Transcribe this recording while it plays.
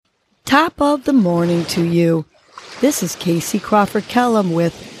Top of the morning to you. This is Casey Crawford Kellum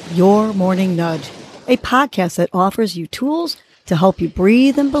with Your Morning Nudge, a podcast that offers you tools to help you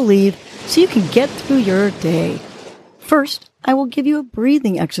breathe and believe so you can get through your day. First, I will give you a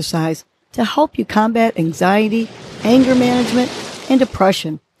breathing exercise to help you combat anxiety, anger management, and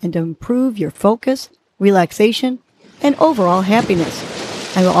depression, and to improve your focus, relaxation, and overall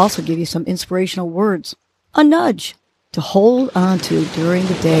happiness. I will also give you some inspirational words, a nudge, to hold on to during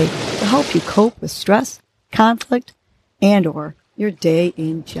the day to help you cope with stress, conflict, and or your day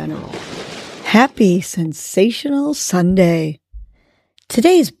in general. Happy Sensational Sunday.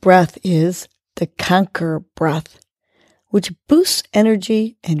 Today's breath is the Conquer breath, which boosts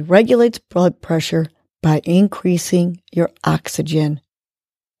energy and regulates blood pressure by increasing your oxygen.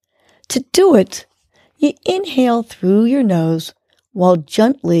 To do it, you inhale through your nose while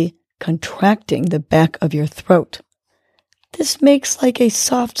gently contracting the back of your throat. This makes like a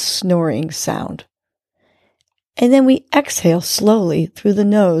soft snoring sound. And then we exhale slowly through the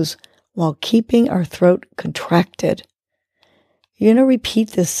nose while keeping our throat contracted. You're going to repeat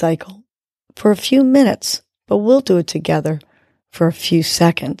this cycle for a few minutes, but we'll do it together for a few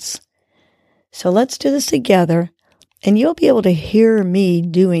seconds. So let's do this together, and you'll be able to hear me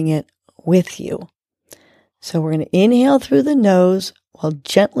doing it with you. So we're going to inhale through the nose while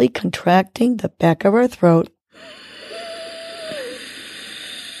gently contracting the back of our throat.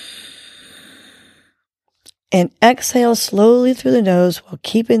 And exhale slowly through the nose while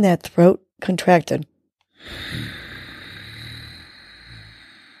keeping that throat contracted.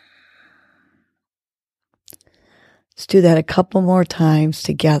 Let's do that a couple more times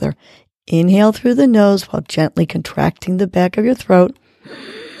together. Inhale through the nose while gently contracting the back of your throat.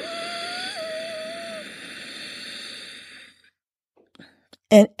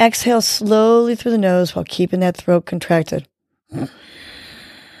 And exhale slowly through the nose while keeping that throat contracted.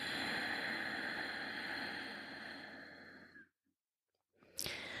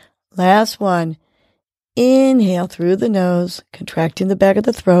 Last one. Inhale through the nose, contracting the back of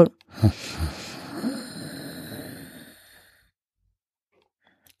the throat.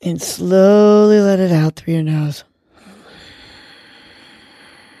 And slowly let it out through your nose.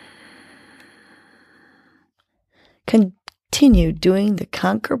 Continue doing the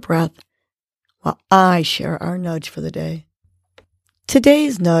Conquer breath while I share our nudge for the day.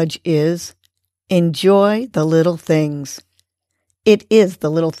 Today's nudge is enjoy the little things. It is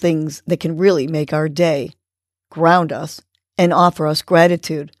the little things that can really make our day, ground us, and offer us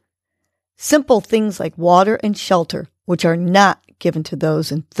gratitude. Simple things like water and shelter, which are not given to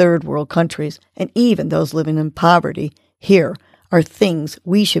those in third world countries and even those living in poverty here, are things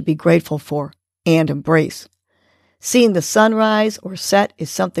we should be grateful for and embrace. Seeing the sunrise or set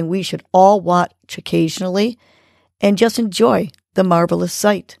is something we should all watch occasionally and just enjoy the marvelous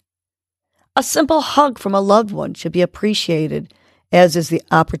sight. A simple hug from a loved one should be appreciated, as is the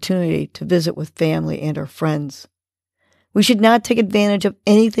opportunity to visit with family and our friends. We should not take advantage of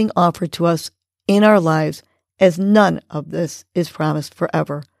anything offered to us in our lives, as none of this is promised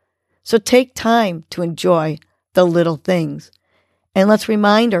forever. So take time to enjoy the little things. And let's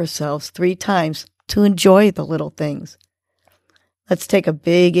remind ourselves 3 times to enjoy the little things. Let's take a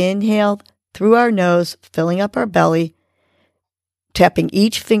big inhale through our nose, filling up our belly, tapping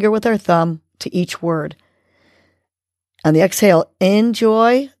each finger with our thumb to each word. On the exhale,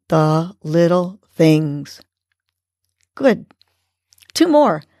 enjoy the little things. Good. 2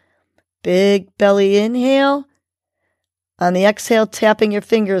 more. Big belly inhale. On the exhale, tapping your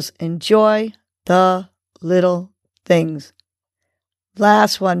fingers, enjoy the little things.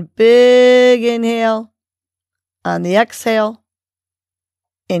 Last one, big inhale. On the exhale,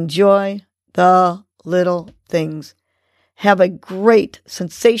 enjoy the little things. Have a great,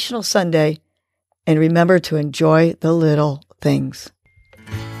 sensational Sunday. And remember to enjoy the little things.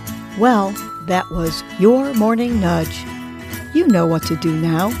 Well, that was your morning nudge. You know what to do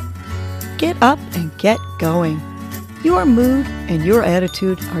now. Get up and get going. Your mood and your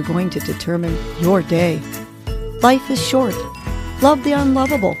attitude are going to determine your day. Life is short. Love the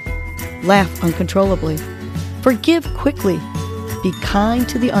unlovable. Laugh uncontrollably. Forgive quickly. Be kind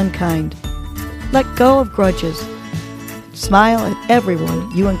to the unkind. Let go of grudges. Smile at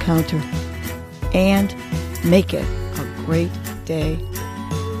everyone you encounter. And make it a great day.